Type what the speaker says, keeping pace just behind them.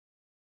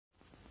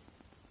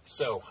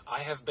So,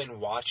 I have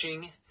been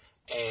watching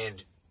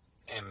and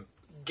am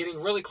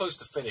getting really close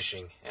to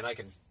finishing, and I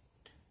can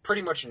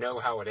pretty much know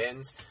how it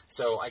ends,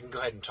 so I can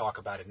go ahead and talk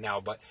about it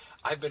now. But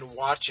I've been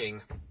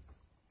watching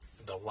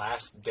The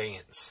Last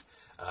Dance.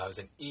 It was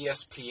an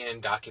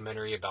ESPN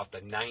documentary about the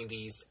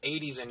 80s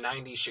and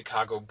 90s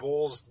Chicago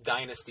Bulls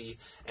dynasty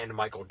and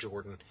Michael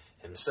Jordan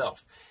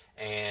himself.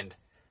 And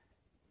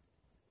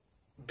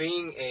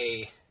being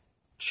a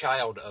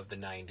child of the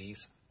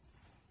 90s,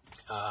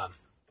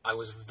 I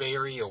was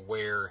very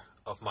aware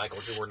of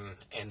Michael Jordan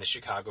and the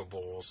Chicago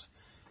Bulls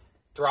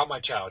throughout my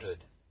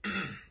childhood.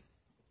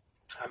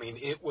 I mean,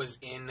 it was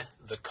in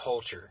the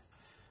culture.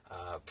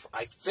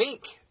 I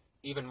think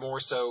even more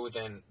so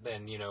than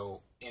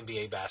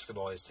NBA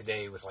basketball is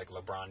today with like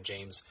LeBron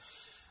James.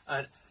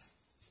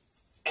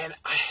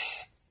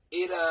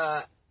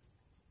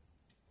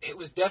 It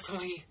was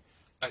definitely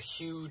a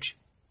huge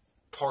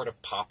part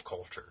of pop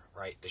culture,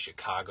 right? The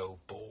Chicago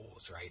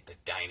Bulls, right? The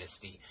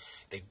dynasty.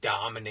 They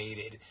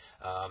dominated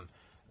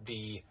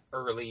the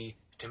early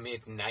to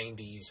mid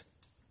 90s,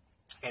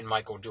 and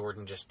Michael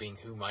Jordan just being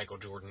who Michael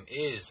Jordan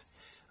is.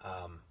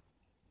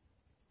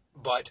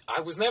 But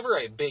I was never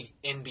a big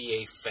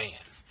NBA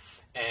fan,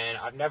 and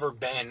I've never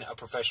been a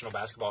professional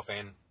basketball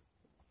fan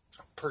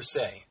per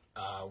se.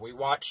 We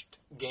watched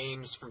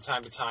games from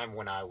time to time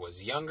when I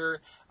was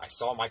younger. I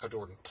saw Michael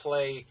Jordan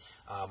play.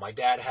 My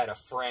dad had a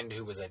friend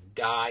who was a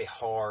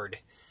die-hard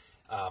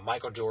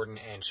Michael Jordan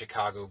and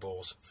Chicago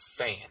Bulls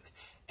fan,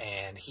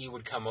 and he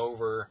would come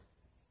over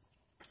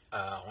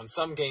on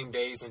some game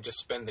days and just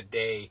spend the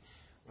day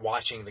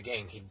watching the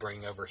game. He'd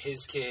bring over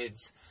his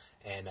kids,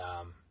 and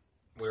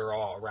we were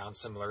all around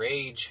similar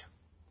age,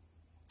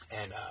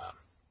 and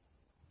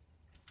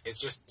it's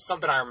just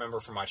something I remember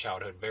from my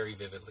childhood very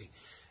vividly.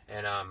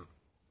 And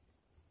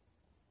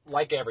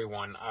like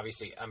everyone,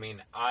 obviously, I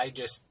mean,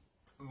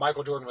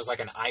 Michael Jordan was like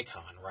an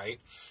icon, right?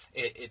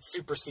 It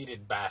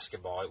superseded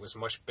basketball. It was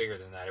much bigger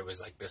than that. It was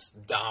like this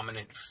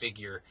dominant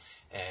figure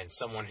and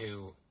someone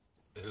who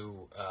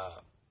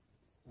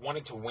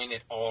wanted to win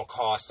at all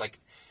costs. Like,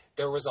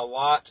 there was a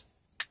lot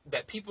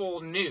that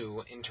people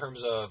knew in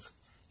terms of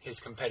his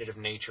competitive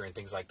nature and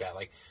things like that.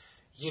 Like,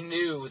 you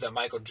knew that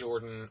Michael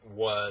Jordan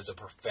was a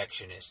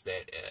perfectionist,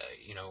 that,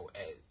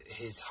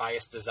 his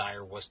highest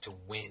desire was to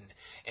win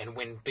and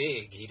win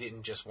big. He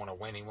didn't just want to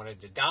win, he wanted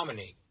to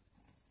dominate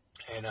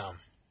and,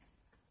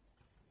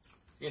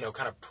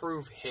 kind of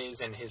prove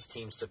his and his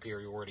team's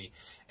superiority.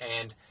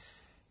 And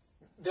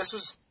this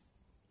was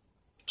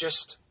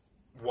just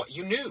what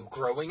you knew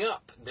growing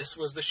up. This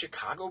was the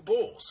Chicago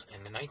Bulls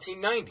in the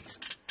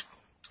 1990s.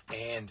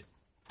 And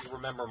you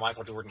remember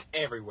Michael Jordan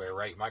everywhere,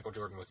 right? Michael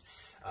Jordan was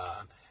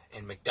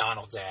in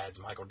McDonald's ads.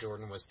 Michael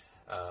Jordan was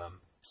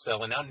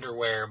selling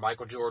underwear.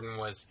 Michael Jordan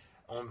was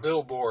on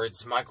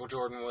billboards. Michael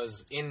Jordan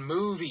was in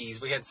movies.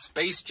 We had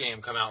Space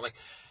Jam come out. Like,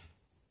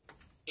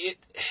 it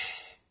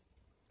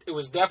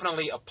was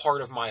definitely a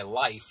part of my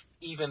life,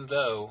 even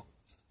though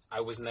I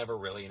was never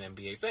really an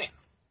NBA fan.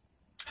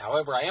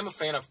 However, I am a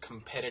fan of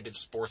competitive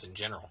sports in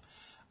general.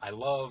 I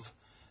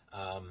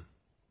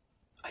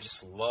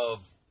just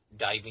love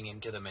diving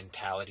into the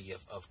mentality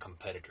of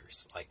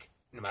competitors, like,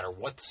 no matter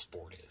what the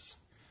sport is.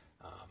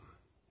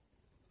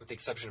 With the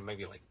exception of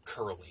maybe like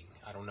curling.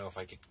 I don't know if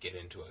I could get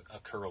into a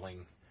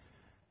curling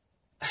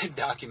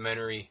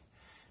documentary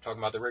talking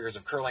about the rigors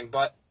of curling,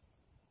 but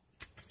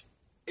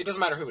it doesn't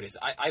matter who it is.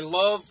 I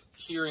love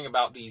hearing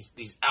about these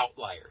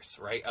outliers,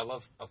 right? I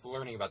love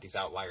learning about these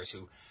outliers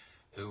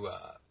who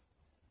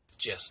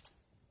just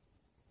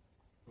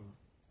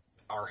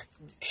are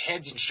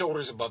heads and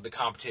shoulders above the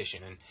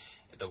competition. And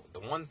the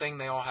one thing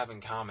they all have in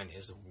common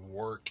is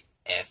work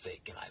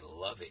ethic, and I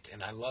love it.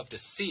 And I love to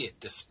see it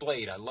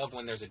displayed. I love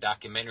when there's a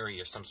documentary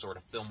or some sort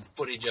of film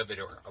footage of it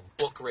or a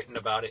book written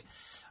about it.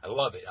 I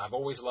love it. I've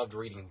always loved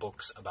reading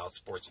books about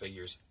sports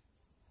figures.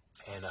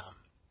 And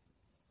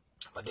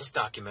but this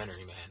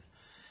documentary, man,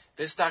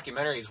 this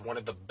documentary is one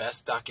of the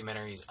best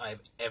documentaries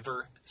I've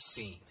ever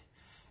seen.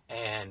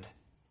 And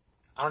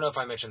I don't know if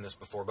I mentioned this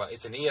before, but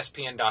it's an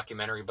ESPN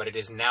documentary, but it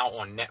is now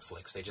on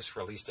Netflix. They just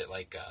released it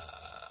like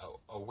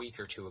a week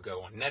or two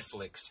ago on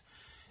Netflix.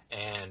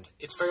 And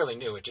it's fairly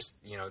new. It just,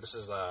 this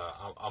is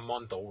a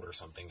month old or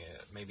something,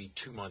 maybe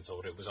 2 months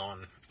old. It was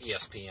on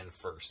ESPN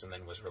first and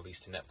then was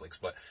released to Netflix.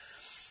 But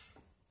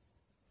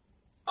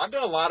I've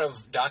done a lot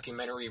of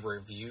documentary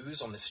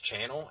reviews on this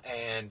channel,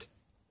 and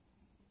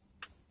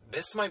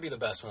this might be the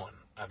best one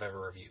I've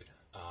ever reviewed.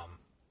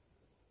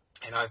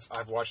 And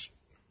I've watched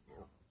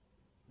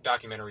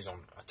documentaries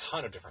on a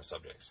ton of different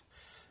subjects,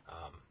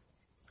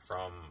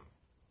 from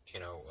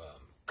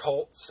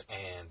cults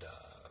and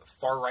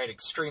far-right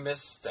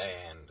extremists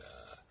and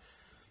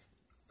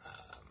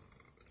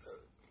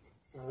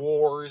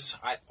wars,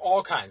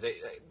 all kinds.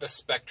 The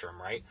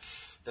spectrum, right?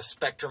 The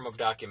spectrum of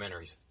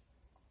documentaries.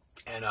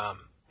 And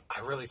I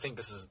really think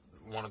this is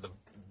one of the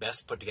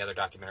best put-together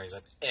documentaries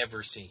I've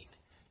ever seen.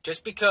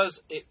 Just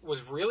because it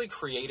was really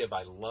creative.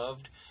 I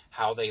loved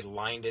how they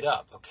lined it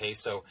up. Okay,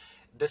 so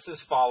this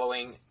is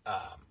following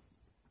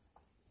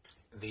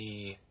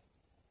the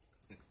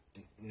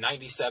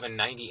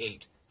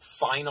 97-98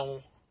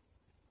 final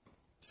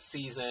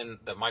season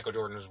that Michael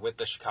Jordan was with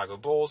the Chicago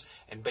Bulls,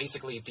 and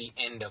basically the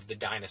end of the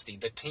dynasty.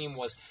 The team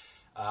was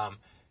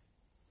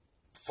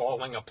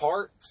falling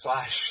apart /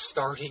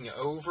 starting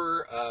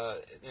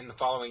over in the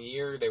following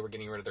year. They were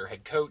getting rid of their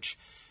head coach,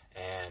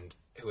 and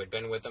who had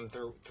been with them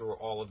through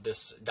all of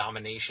this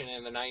domination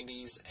in the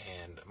 90s,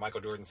 and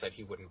Michael Jordan said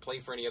he wouldn't play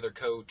for any other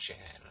coach,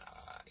 and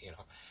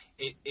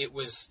it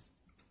was,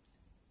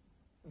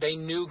 they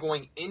knew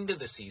going into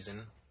the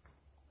season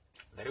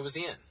that it was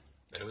the end,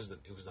 that it was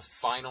the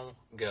final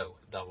go,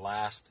 the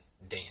last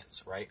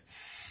dance, right?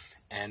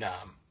 And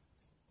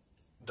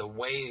the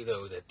way,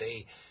 though, that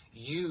they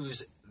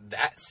use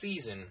that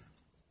season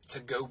to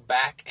go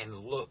back and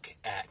look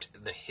at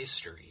the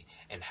history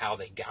and how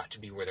they got to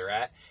be where they're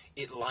at,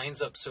 it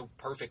lines up so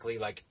perfectly.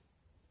 Like,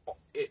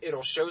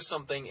 it'll show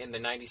something in the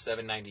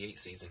 97-98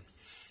 season,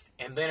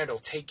 and then it'll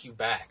take you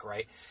back,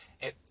 right?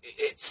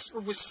 It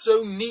was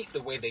so neat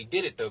the way they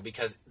did it, though,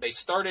 because they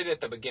started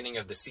at the beginning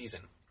of the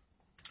season,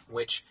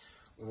 which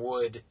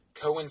would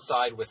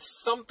coincide with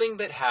something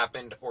that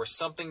happened or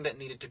something that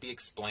needed to be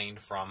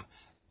explained from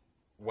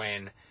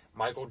when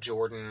Michael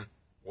Jordan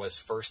was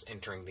first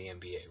entering the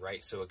NBA,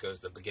 right? So it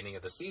goes the beginning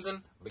of the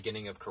season,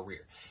 beginning of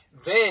career.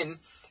 Then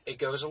it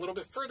goes a little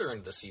bit further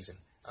into the season.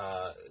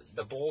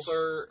 The Bulls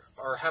are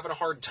having a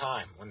hard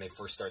time when they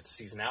first start the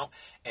season out,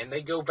 and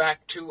they go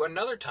back to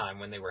another time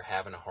when they were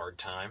having a hard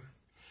time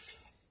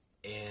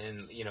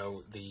in,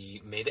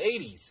 the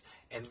mid-'80s.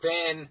 And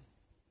then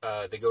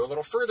they go a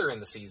little further in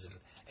the season,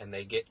 and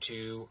they get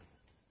to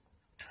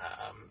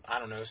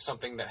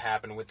something that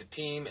happened with the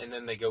team, and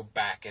then they go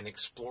back and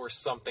explore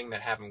something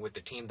that happened with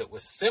the team that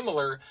was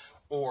similar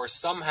or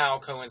somehow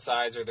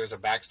coincides, or there's a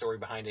backstory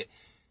behind it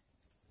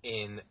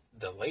in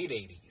the late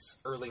 80s,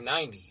 early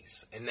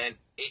 90s. And then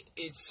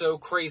it's so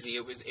crazy.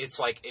 It's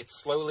like it's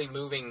slowly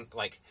moving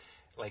like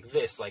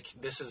this. Like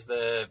this is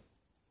the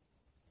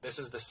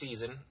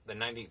season,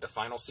 the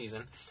final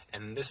season,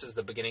 and this is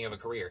the beginning of a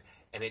career.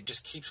 And it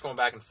just keeps going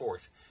back and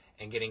forth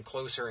and getting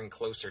closer and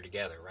closer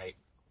together, right?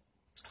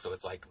 So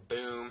it's like,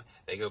 boom,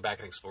 they go back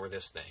and explore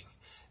this thing.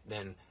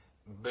 Then,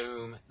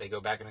 boom, they go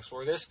back and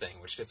explore this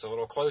thing, which gets a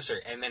little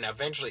closer. And then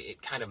eventually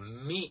it kind of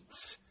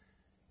meets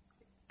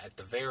at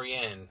the very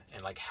end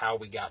and like how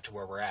we got to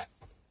where we're at.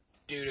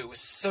 Dude, it was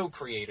so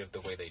creative the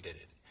way they did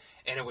it.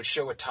 And it would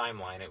show a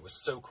timeline. It was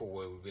so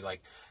cool. It would be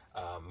like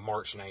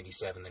March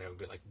 97, then it would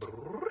be like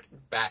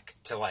back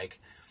to like,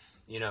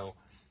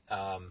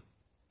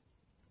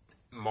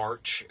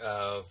 March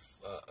of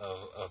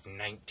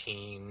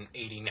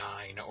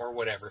 1989 or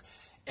whatever,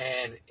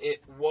 and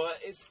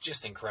it's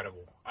just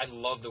incredible. I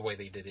love the way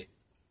they did it.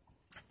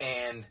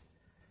 And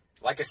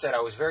like I said,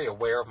 I was very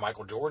aware of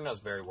Michael Jordan. I was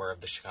very aware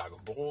of the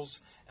Chicago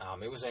Bulls.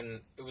 It was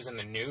in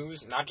the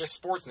news, not just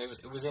sports news.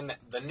 It was in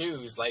the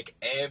news like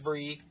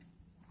every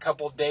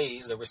couple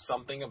days. There was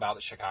something about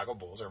the Chicago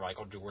Bulls or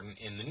Michael Jordan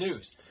in the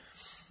news.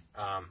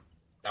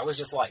 That was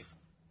just life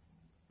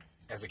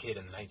as a kid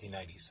in the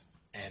 1990s,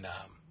 and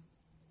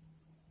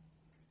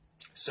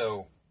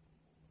so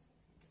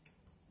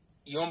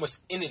you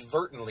almost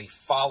inadvertently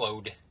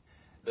followed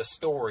the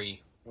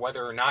story,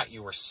 whether or not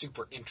you were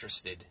super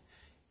interested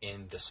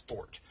in the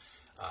sport.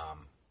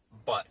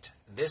 But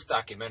this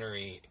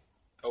documentary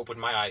opened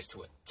my eyes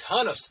to a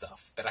ton of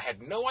stuff that I had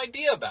no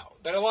idea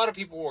about, that a lot of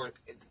people were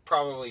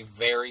probably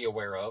very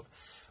aware of,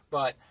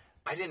 but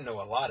I didn't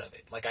know a lot of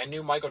it. Like, I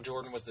knew Michael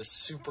Jordan was this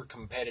super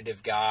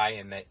competitive guy,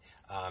 and that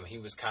he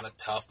was kind of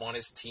tough on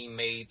his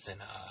teammates, and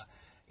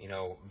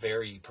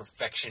very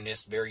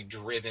perfectionist, very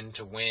driven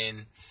to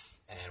win,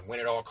 and win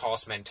at all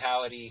cost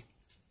mentality.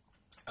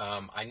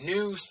 I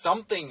knew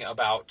something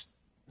about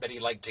that he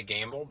liked to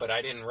gamble, but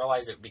I didn't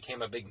realize it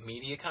became a big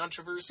media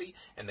controversy,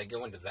 and they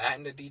go into that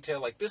into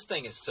detail. Like, this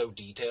thing is so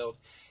detailed.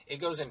 It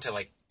goes into,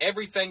 like,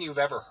 everything you've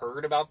ever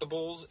heard about the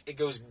Bulls. It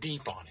goes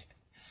deep on it.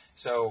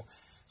 So,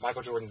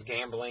 Michael Jordan's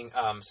gambling.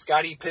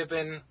 Scottie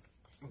Pippen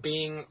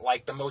being,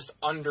 like, the most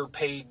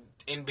underpaid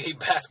NBA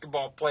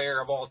basketball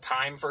player of all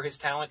time for his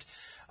talent.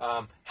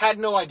 Had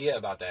no idea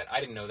about that.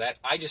 I didn't know that.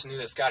 I just knew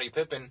that Scottie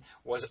Pippen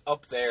was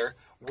up there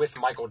with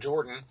Michael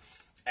Jordan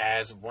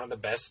as one of the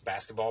best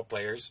basketball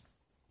players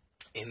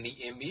in the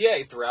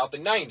NBA throughout the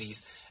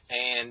 90s.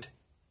 And,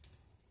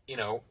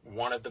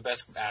 one of the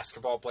best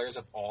basketball players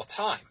of all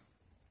time.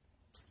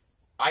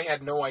 I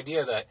had no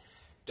idea that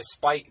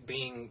despite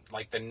being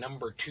like the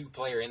number 2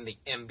 player in the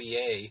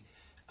NBA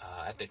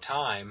at the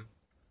time,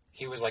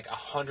 he was like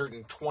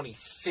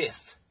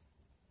 125th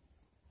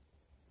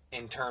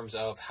in terms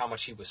of how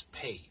much he was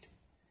paid.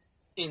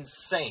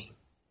 Insane.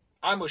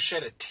 I almost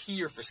shed a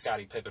tear for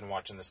Scottie Pippen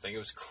watching this thing. It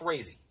was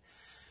crazy.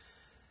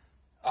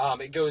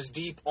 It goes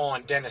deep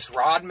on Dennis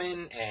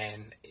Rodman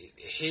and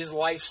his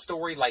life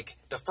story. Like,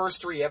 the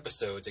first 3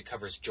 episodes, it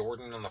covers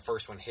Jordan on the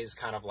first one, his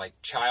kind of like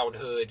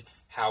childhood,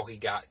 how he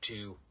got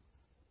to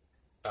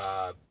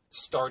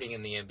starting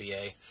in the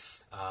NBA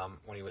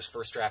when he was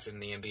first drafted in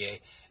the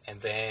NBA.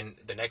 And then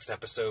the next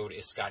episode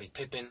is Scottie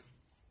Pippen.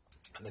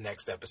 The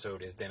next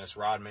episode is Dennis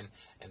Rodman,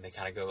 and they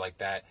kind of go like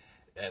that.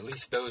 at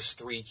least those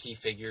three key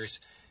figures,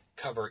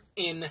 cover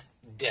in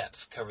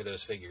depth, cover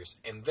those figures.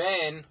 And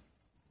then,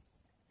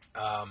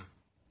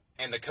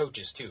 and the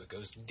coaches too. It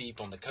goes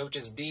deep on the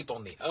coaches, deep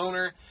on the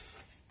owner.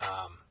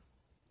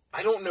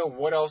 I don't know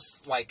what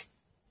else, like,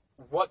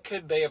 what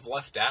could they have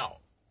left out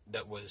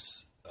that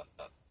was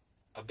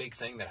a big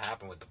thing that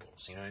happened with the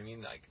Bulls? You know what I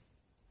mean? Like,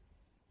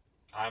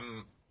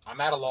 I'm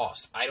at a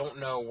loss. I don't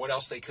know what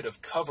else they could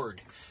have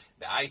covered.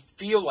 I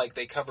feel like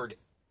they covered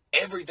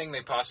everything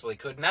they possibly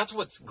could. And that's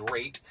what's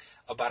great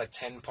about a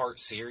 10-part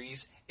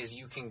series, is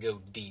you can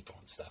go deep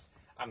on stuff.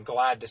 I'm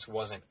glad this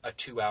wasn't a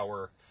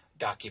 2-hour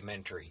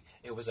documentary.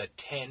 It was a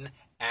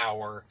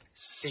 10-hour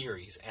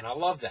series. And I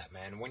love that,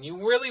 man. When you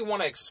really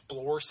want to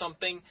explore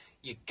something,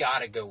 you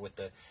gotta go with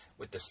the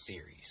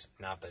series,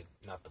 not the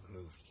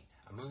movie.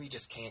 A movie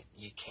just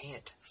you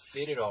can't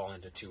fit it all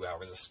into 2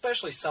 hours,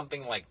 especially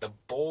something like the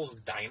Bulls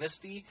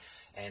dynasty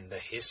and the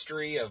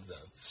history of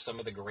some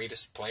of the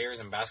greatest players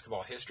in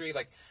basketball history.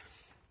 Like,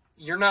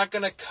 you're not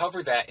going to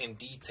cover that in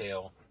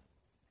detail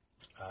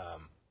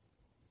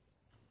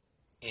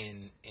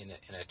in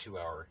a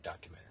 2-hour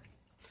documentary.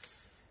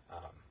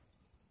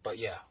 But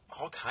yeah,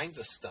 all kinds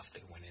of stuff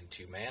they went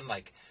into, man.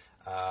 Like,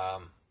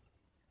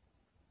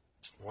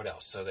 what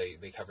else? So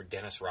they covered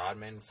Dennis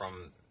Rodman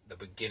from the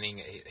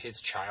beginning,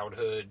 his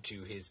childhood,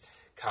 to his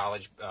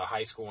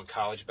high school and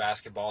college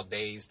basketball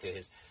days, to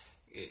his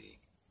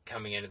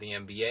coming into the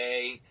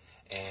NBA.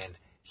 And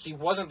he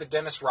wasn't the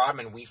Dennis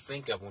Rodman we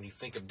think of when you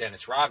think of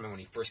Dennis Rodman when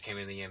he first came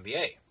into the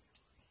NBA.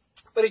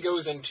 But he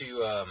goes into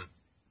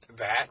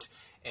that,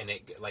 and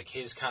like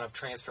his kind of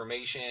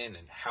transformation,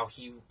 and how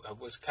he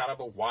was kind of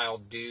a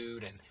wild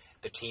dude, and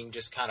the team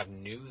just kind of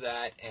knew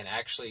that and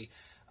actually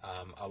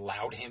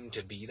allowed him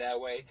to be that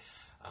way,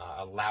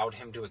 allowed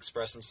him to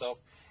express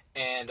himself,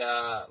 and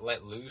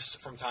let loose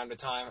from time to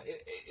time.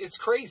 It's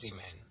crazy,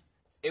 man.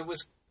 It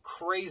was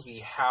crazy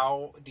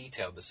how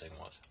detailed this thing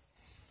was.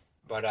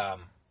 But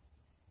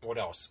what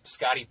else?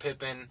 Scottie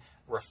Pippen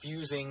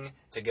refusing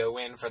to go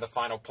in for the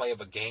final play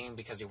of a game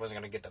because he wasn't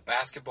going to get the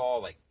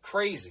basketball. Like,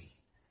 crazy.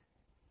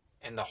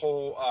 And the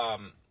whole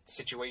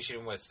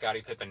situation with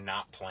Scottie Pippen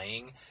not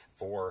playing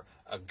for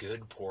a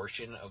good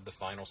portion of the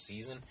final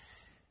season,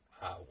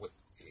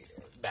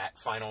 that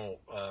final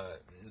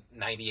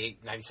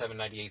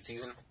 97-98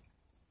 season,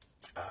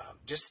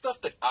 just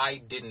stuff that I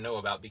didn't know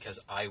about because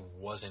I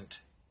wasn't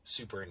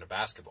super into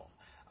basketball.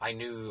 I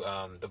knew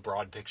the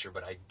broad picture,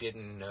 but I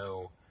didn't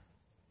know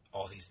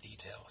all these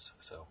details.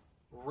 So,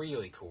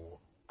 really cool.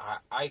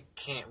 I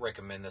can't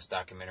recommend this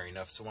documentary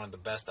enough. It's one of the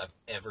best I've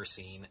ever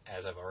seen,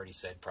 as I've already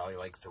said, probably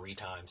like 3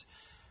 times.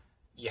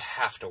 You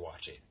have to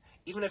watch it.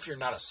 Even if you're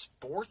not a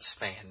sports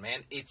fan,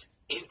 man, it's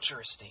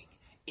interesting.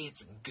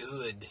 It's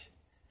good.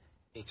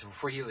 It's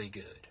really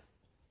good.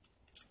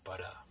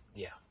 But,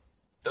 yeah.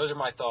 Those are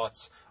my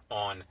thoughts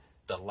on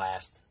The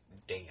Last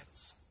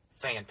Dance.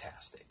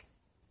 Fantastic.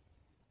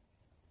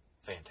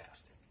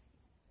 Fantastic.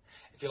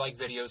 If you like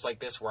videos like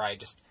this where I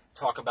just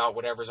talk about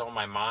whatever's on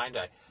my mind,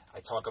 I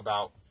talk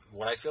about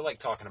what I feel like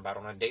talking about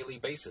on a daily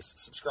basis,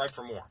 subscribe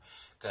for more,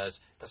 because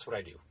that's what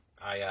I do.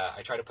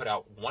 I try to put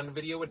out 1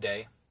 video a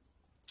day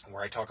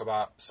where I talk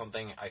about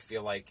something I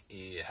feel like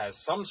it has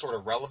some sort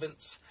of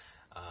relevance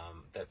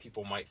that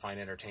people might find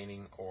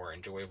entertaining or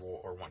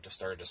enjoyable or want to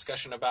start a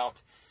discussion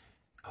about.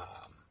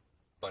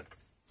 But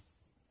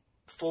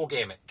full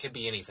gamut, could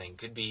be anything.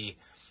 Could be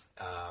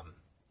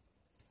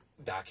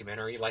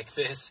documentary like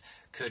this,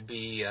 could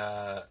be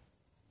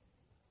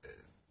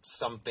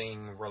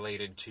something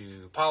related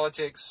to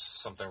politics,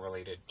 something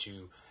related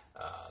to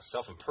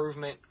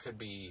self-improvement, could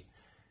be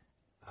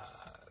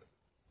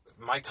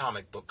my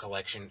comic book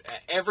collection.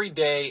 Every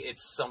day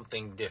it's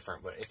something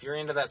different. But if you're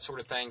into that sort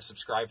of thing,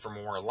 subscribe for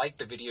more. Like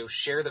the video,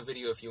 share the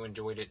video if you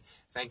enjoyed it.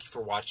 Thank you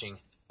for watching.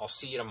 I'll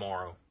see you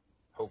tomorrow,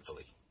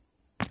 hopefully.